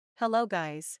Hello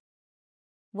guys.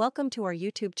 Welcome to our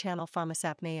YouTube channel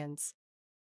Pharmacapneians.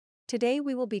 Today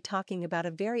we will be talking about a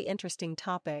very interesting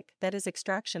topic, that is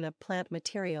extraction of plant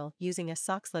material using a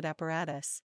Soxhlet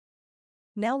apparatus.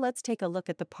 Now let's take a look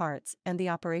at the parts and the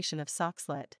operation of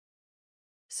Soxhlet.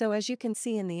 So as you can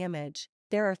see in the image,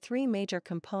 there are three major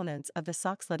components of the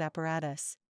Soxhlet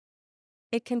apparatus.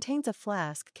 It contains a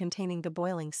flask containing the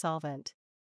boiling solvent.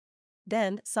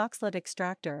 Then, Soxhlet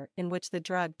extractor, in which the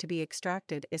drug to be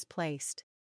extracted is placed.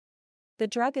 The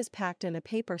drug is packed in a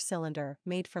paper cylinder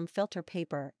made from filter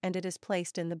paper and it is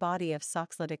placed in the body of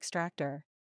Soxhlet extractor.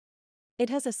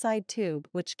 It has a side tube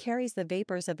which carries the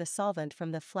vapors of the solvent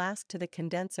from the flask to the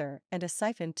condenser and a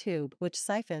siphon tube which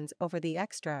siphons over the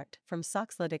extract from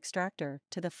Soxhlet extractor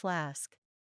to the flask.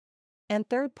 And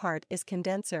third part is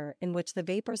condenser, in which the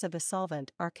vapors of the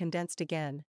solvent are condensed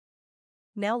again.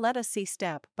 Now let us see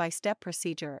step-by-step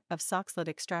procedure of Soxhlet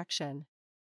extraction.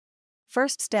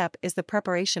 First step is the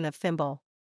preparation of thimble.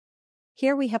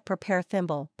 Here we have prepare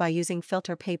thimble by using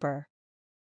filter paper.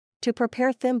 To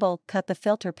prepare thimble, cut the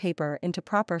filter paper into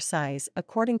proper size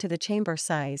according to the chamber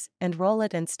size and roll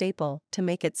it and staple to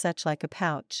make it such like a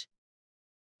pouch.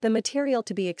 The material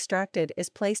to be extracted is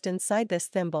placed inside this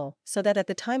thimble so that at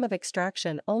the time of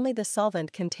extraction only the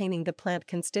solvent containing the plant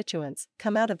constituents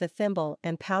come out of the thimble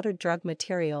and powdered drug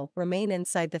material remain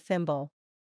inside the thimble.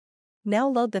 Now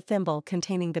load the thimble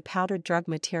containing the powdered drug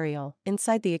material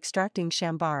inside the extracting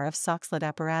chamber of Soxhlet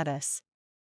apparatus.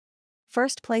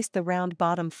 First place the round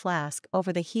bottom flask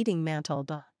over the heating mantle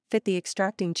to fit the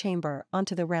extracting chamber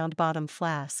onto the round bottom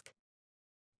flask.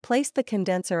 Place the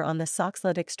condenser on the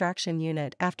Soxhlet extraction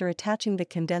unit after attaching the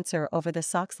condenser over the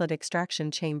Soxhlet extraction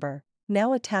chamber.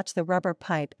 Now attach the rubber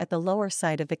pipe at the lower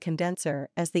side of the condenser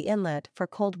as the inlet for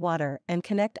cold water and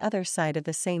connect other side of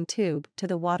the same tube to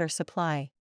the water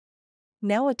supply.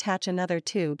 Now attach another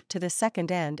tube to the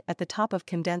second end at the top of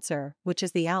condenser, which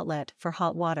is the outlet for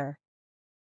hot water.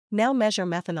 Now measure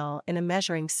methanol in a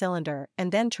measuring cylinder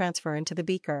and then transfer into the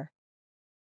beaker.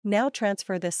 Now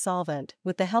transfer this solvent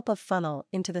with the help of funnel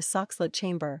into the Soxhlet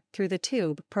chamber through the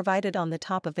tube provided on the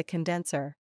top of the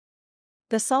condenser.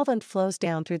 The solvent flows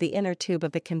down through the inner tube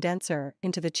of the condenser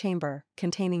into the chamber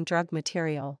containing drug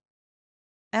material.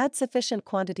 Add sufficient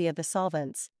quantity of the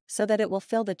solvents so that it will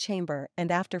fill the chamber,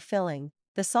 and after filling,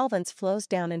 the solvents flows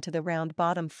down into the round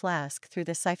bottom flask through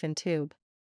the siphon tube.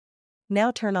 Now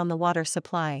turn on the water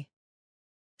supply.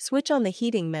 Switch on the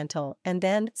heating mantle and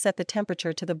then set the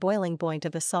temperature to the boiling point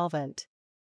of the solvent.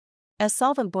 As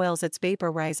solvent boils, its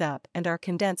vapor rise up and are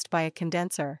condensed by a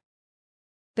condenser.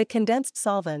 The condensed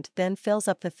solvent then fills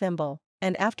up the thimble,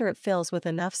 and after it fills with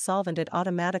enough solvent it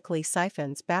automatically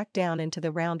siphons back down into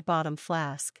the round bottom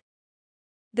flask.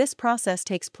 This process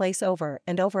takes place over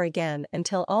and over again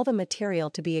until all the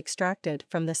material to be extracted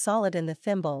from the solid in the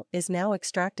thimble is now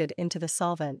extracted into the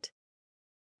solvent.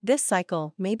 This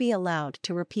cycle may be allowed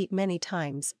to repeat many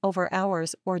times over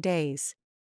hours or days.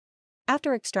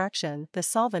 After extraction, the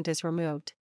solvent is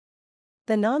removed.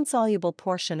 The non-soluble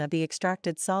portion of the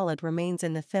extracted solid remains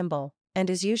in the thimble and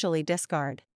is usually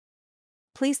discarded.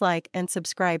 Please like and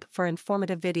subscribe for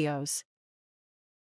informative videos.